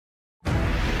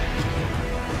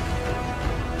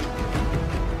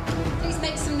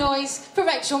noise for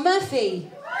Rachel Murphy.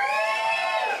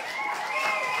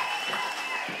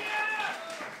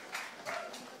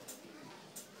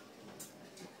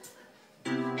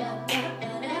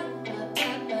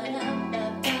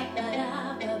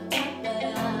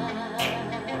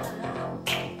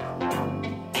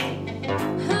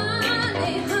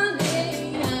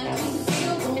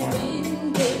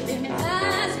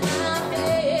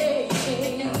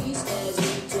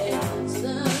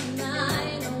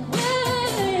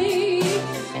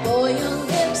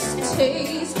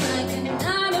 Taste like a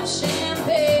night of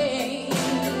champagne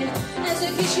as I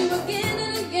kiss you again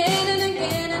and again and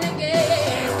again and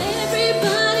again.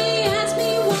 Everybody asks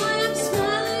me why I'm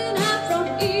smiling out from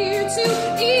ear to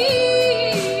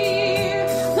ear,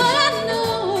 but I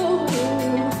know,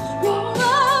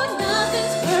 oh,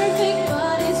 nothing's perfect,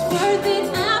 but it's worth it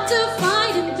after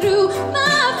fighting through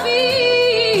my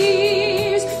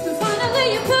fears. And finally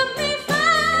you put me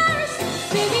first,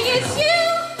 baby, it's you.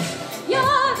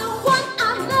 You're the one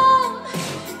I love,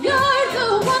 you're the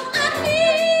one I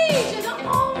need, you're the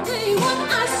only one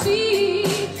I see.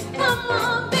 Come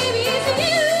on, baby, it's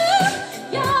you.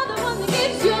 You're the one that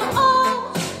gives your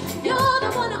all, you're the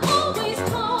one I always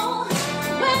call.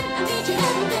 When I need you,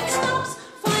 everything stops.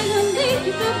 Finally,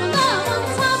 you put my love on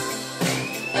top.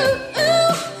 Ooh,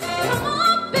 ooh, come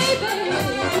on, baby,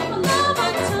 put my love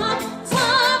on top,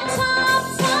 top, top,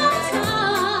 top,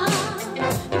 top.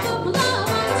 You put my love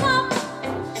on top.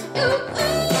 Ooh,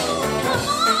 ooh, come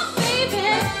on, baby,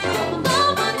 put my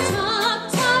love on top,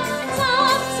 top,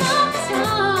 top, top,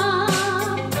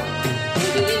 top.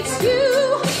 Baby, it's you.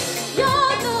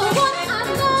 You're the one I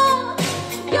love.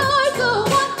 You're the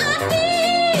one I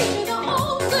need. You're the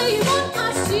only one I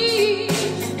see.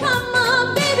 Come on,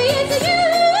 baby, it's you.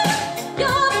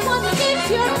 You're the one that gives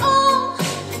your all.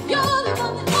 You're the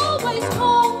one that always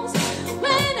calls.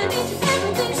 When I need you,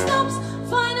 everything stops.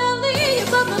 Finally, you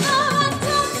put my love on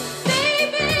top.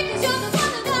 Baby, 'cause you're the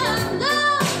one that I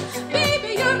love.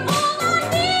 Baby, you're all I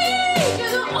need.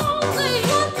 You're the only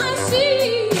one I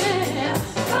see. Yeah.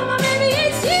 Come on, baby,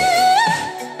 it's you.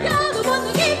 You're the one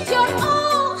that gives your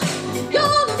all.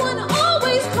 You're the one I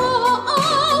always call.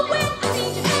 Oh, when I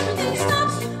need you, everything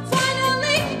stops.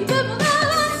 Finally, you put my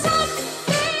love on top.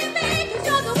 Baby, 'cause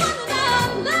you're the one that I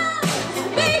love.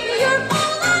 Baby, you're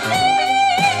all I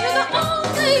need. You're the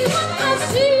only one I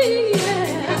see.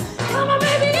 Yeah. Come on,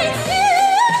 baby, it's you.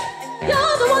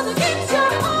 You're the one that gives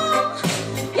your all.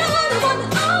 You're the one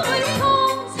that always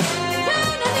calls.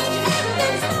 When I need you,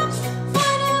 everything stops.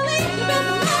 Finally, you put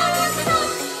my love on top.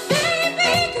 Baby,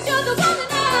 'cause you're the one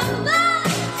that I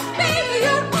love. Baby,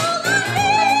 you're all I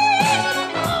need. You're the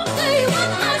only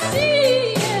one I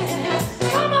see.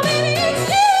 Yeah. Come on, baby, it's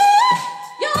you.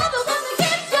 You're the one that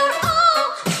gives your all.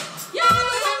 You're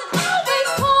the one that always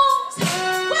calls.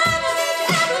 When I need you,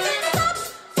 everything stops.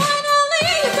 Finally,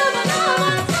 you put my love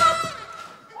on top.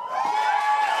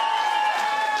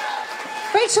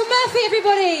 Rachel Murphy,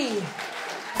 everybody.